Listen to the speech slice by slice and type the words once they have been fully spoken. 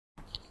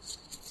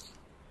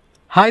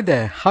Hi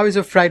there, how is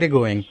your Friday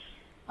going?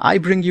 I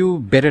bring you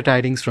better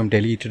tidings from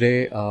Delhi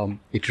today.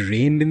 It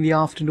rained in the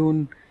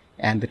afternoon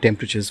and the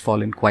temperature's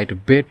fallen quite a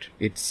bit.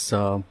 It's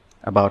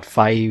about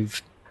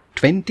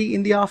 5:20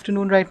 in the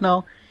afternoon right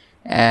now,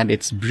 and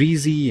it's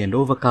breezy and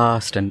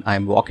overcast, and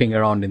I'm walking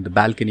around in the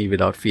balcony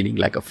without feeling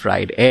like a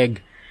fried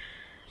egg.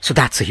 So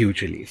that's a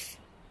huge relief.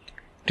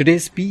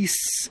 Today's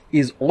piece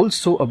is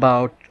also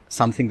about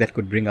something that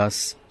could bring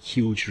us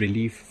huge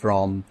relief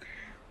from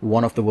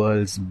one of the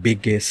world's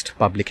biggest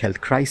public health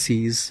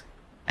crises,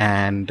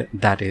 and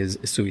that is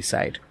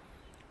suicide.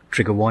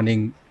 Trigger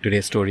warning,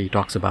 today's story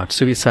talks about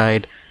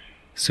suicide,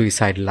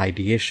 suicidal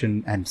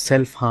ideation, and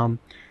self-harm.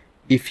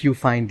 If you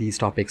find these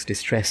topics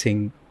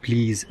distressing,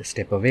 please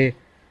step away.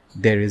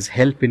 There is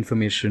help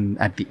information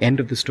at the end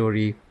of the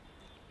story.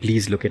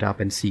 Please look it up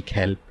and seek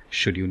help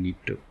should you need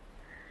to.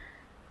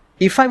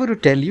 If I were to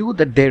tell you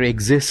that there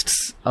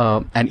exists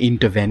an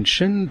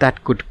intervention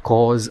that could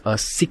cause a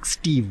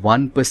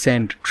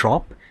 61%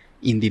 drop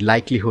in the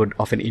likelihood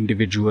of an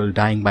individual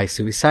dying by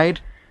suicide,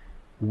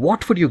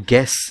 what would you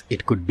guess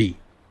it could be?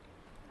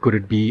 Could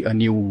it be a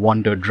new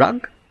wonder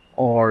drug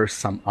or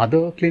some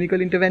other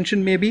clinical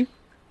intervention maybe?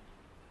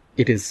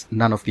 It is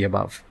none of the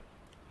above.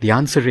 The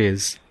answer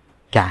is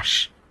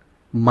cash,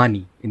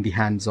 money in the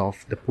hands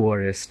of the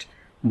poorest,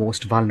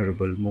 most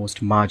vulnerable,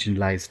 most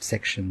marginalized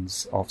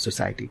sections of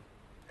society.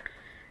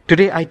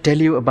 Today I tell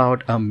you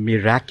about a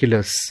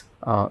miraculous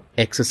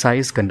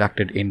exercise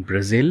conducted in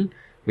Brazil,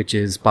 which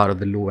is part of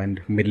the low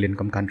and middle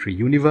income country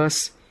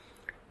universe.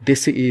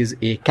 This is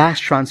a cash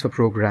transfer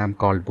program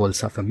called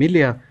Bolsa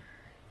Familia,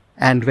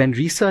 and when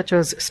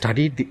researchers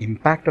studied the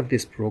impact of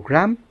this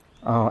program,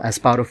 as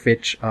part of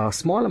which a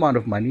small amount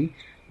of money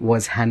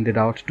was handed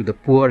out to the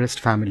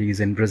poorest families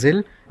in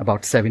Brazil,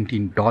 about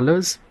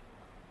 $17,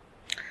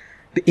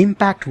 the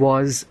impact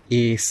was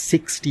a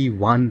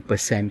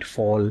 61%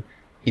 fall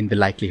in the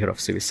likelihood of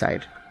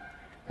suicide.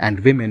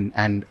 And women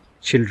and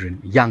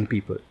children, young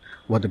people,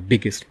 were the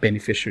biggest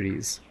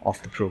beneficiaries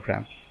of the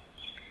program.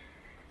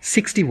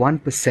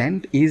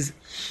 61% is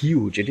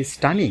huge. It is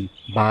stunning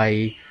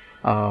by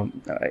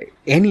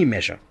any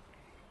measure.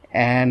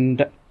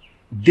 And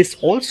this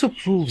also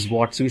proves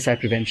what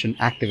suicide prevention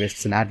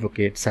activists and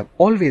advocates have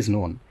always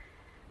known,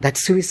 that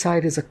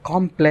suicide is a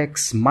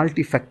complex,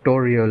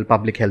 multifactorial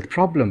public health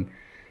problem.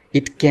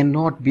 It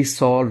cannot be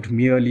solved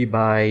merely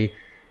by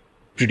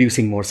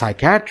producing more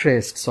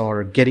psychiatrists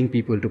or getting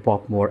people to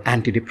pop more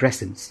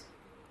antidepressants.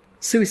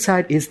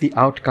 Suicide is the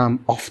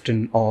outcome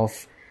often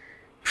of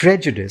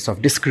prejudice,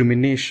 of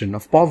discrimination,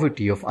 of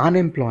poverty, of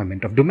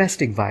unemployment, of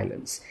domestic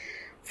violence,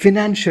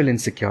 financial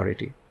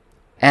insecurity.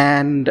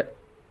 And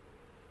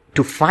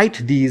to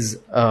fight these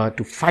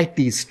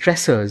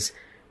stressors,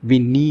 we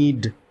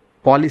need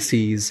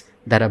policies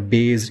that are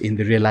based in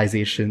the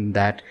realization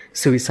that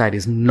suicide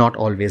is not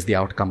always the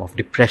outcome of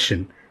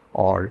depression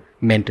or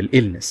mental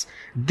illness.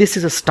 This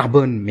is a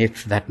stubborn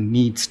myth that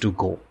needs to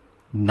go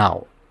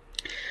now.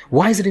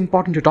 Why is it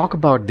important to talk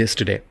about this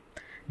today?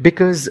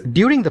 Because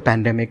during the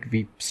pandemic,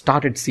 we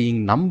started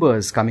seeing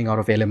numbers coming out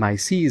of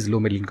LMICs,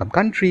 low middle income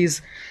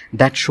countries,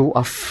 that show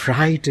a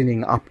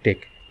frightening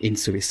uptick in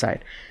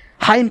suicide.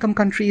 High income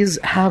countries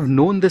have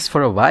known this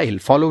for a while,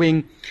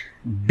 following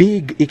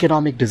big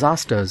economic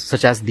disasters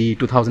such as the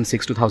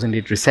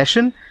 2006-2008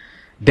 recession.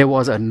 There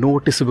was a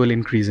noticeable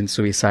increase in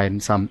suicide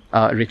in some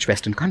rich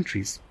Western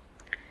countries.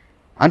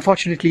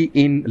 Unfortunately,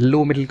 in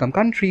low middle income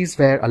countries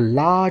where a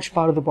large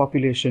part of the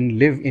population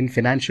live in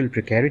financial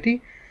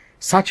precarity,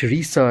 such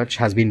research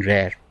has been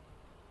rare.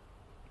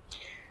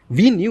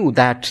 We knew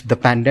that the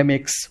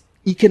pandemic's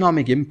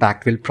economic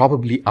impact will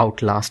probably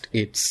outlast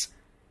its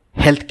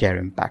healthcare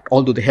impact,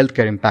 although the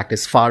healthcare impact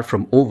is far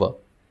from over.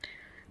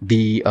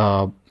 The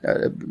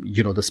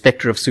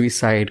specter of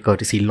suicide,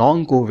 courtesy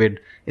long COVID,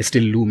 is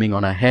still looming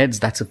on our heads.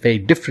 That's a very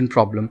different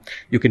problem.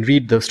 You can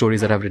read the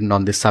stories that I've written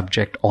on this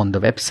subject on the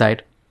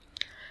website.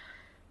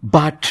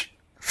 But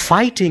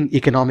fighting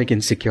economic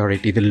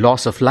insecurity, the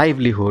loss of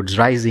livelihoods,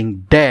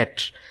 rising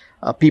debt,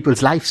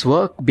 people's life's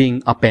work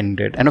being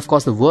upended, and of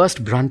course the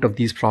worst brunt of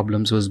these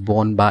problems was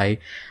borne by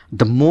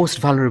the most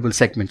vulnerable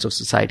segments of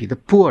society, the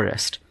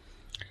poorest.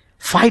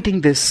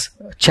 Fighting this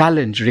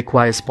challenge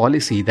requires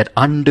policy that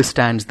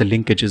understands the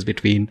linkages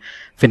between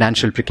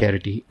financial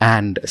precarity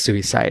and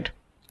suicide.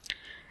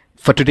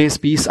 For today's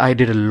piece, I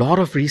did a lot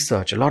of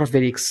research, a lot of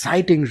very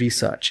exciting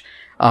research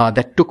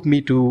that took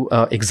me to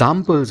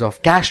examples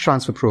of cash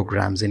transfer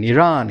programs in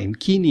Iran, in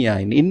Kenya,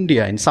 in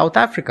India, in South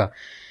Africa.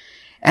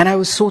 And I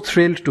was so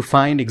thrilled to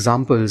find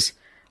examples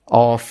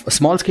of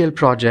small-scale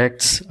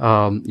projects,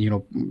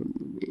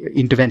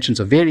 interventions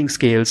of varying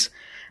scales,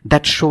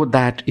 that show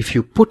that if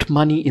you put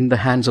money in the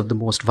hands of the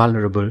most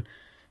vulnerable,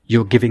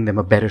 you're giving them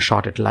a better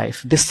shot at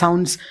life. This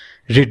sounds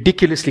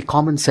ridiculously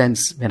common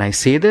sense when I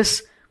say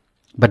this,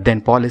 but then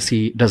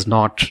policy does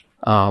not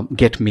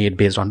get made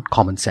based on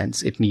common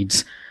sense. It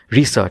needs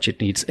research,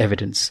 it needs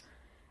evidence.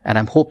 And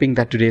I'm hoping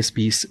that today's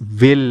piece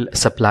will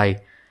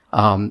supply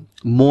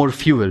more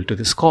fuel to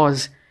this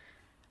cause,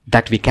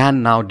 that we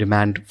can now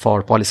demand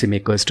for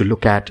policymakers to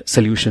look at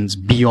solutions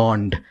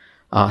beyond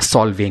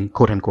solving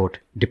quote-unquote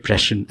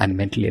depression and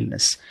mental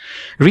illness.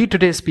 Read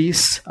today's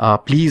piece.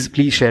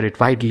 Please share it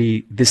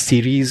widely. This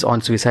series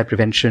on suicide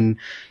prevention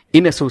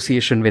in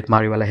association with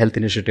Mariwala Health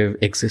Initiative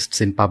exists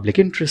in public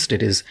interest.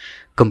 It is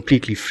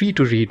completely free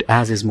to read,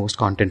 as is most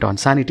content on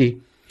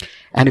Sanity.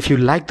 And if you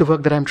like the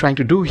work that I'm trying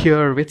to do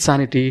here with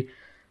Sanity,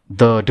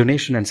 the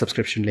donation and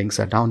subscription links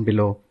are down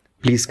below.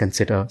 Please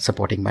consider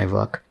supporting my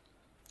work.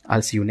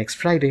 I'll see you next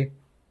Friday.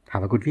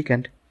 Have a good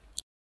weekend.